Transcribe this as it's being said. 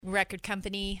Record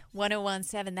Company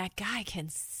 1017. That guy can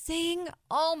sing.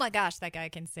 Oh my gosh, that guy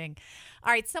can sing.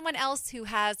 All right, someone else who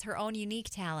has her own unique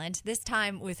talent, this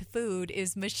time with food,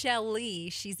 is Michelle Lee.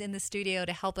 She's in the studio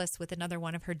to help us with another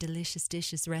one of her delicious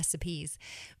dishes recipes.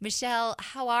 Michelle,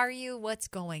 how are you? What's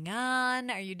going on?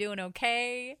 Are you doing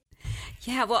okay?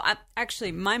 Yeah, well,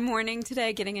 actually, my morning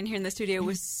today, getting in here in the studio,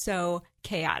 was so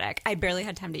chaotic. I barely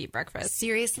had time to eat breakfast.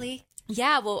 Seriously?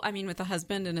 Yeah, well, I mean, with a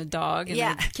husband and a dog and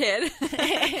a kid,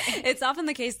 it's often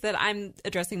the case that I'm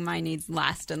addressing my needs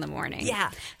last in the morning.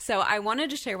 Yeah. So I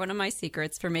wanted to share one of my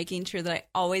secrets for making sure that I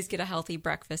always get a healthy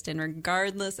breakfast in,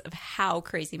 regardless of how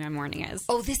crazy my morning is.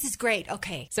 Oh, this is great.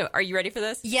 Okay. So are you ready for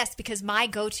this? Yes, because my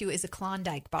go-to is a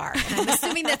Klondike bar. And I'm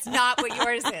assuming that's not what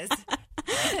yours is.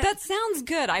 That sounds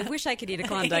good. I wish I could eat a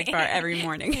Klondike bar every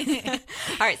morning.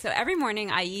 All right, so every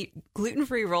morning I eat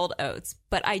gluten-free rolled oats,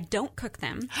 but I don't cook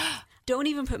them. Don't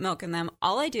even put milk in them.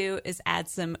 All I do is add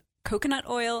some coconut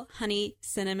oil, honey,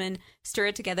 cinnamon, stir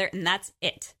it together, and that's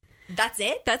it. That's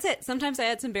it? That's it. Sometimes I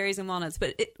add some berries and walnuts,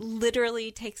 but it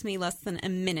literally takes me less than a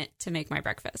minute to make my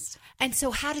breakfast. And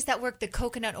so how does that work? The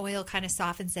coconut oil kind of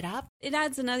softens it up? It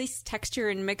adds a nice texture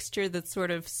and mixture that's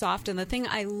sort of soft. And the thing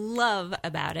I love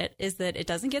about it is that it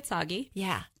doesn't get soggy.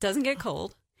 Yeah. Doesn't get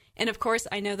cold. And of course,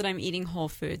 I know that I'm eating whole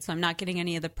food, so I'm not getting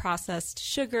any of the processed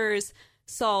sugars,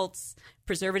 salts,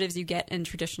 preservatives you get in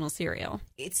traditional cereal.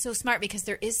 It's so smart because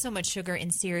there is so much sugar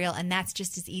in cereal, and that's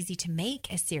just as easy to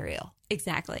make as cereal.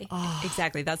 Exactly. Oh.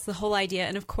 Exactly. That's the whole idea.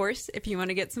 And of course, if you want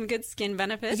to get some good skin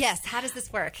benefits. Yes. How does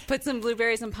this work? Put some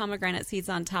blueberries and pomegranate seeds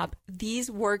on top. These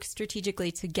work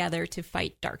strategically together to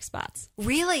fight dark spots.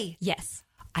 Really? Yes.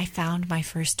 I found my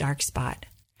first dark spot.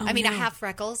 Oh, I mean, no. I have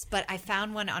freckles, but I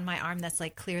found one on my arm that's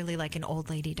like clearly like an old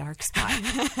lady dark spot.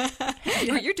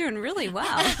 You're doing really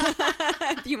well.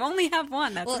 You only have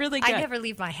one. That's really good. I never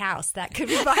leave my house. That could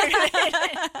be part of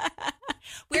it.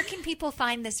 Where can people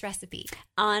find this recipe?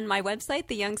 On my website,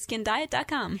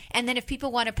 theyoungskindiet.com. And then if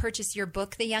people want to purchase your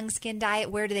book, The Young Skin Diet,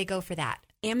 where do they go for that?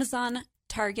 Amazon,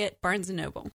 Target, Barnes &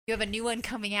 Noble. You have a new one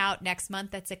coming out next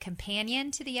month that's a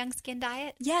companion to The Young Skin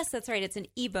Diet? Yes, that's right. It's an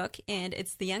ebook, and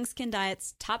it's The Young Skin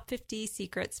Diet's Top 50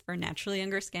 Secrets for Naturally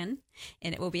Younger Skin.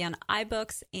 And it will be on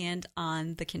iBooks and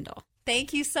on the Kindle.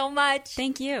 Thank you so much.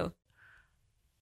 Thank you.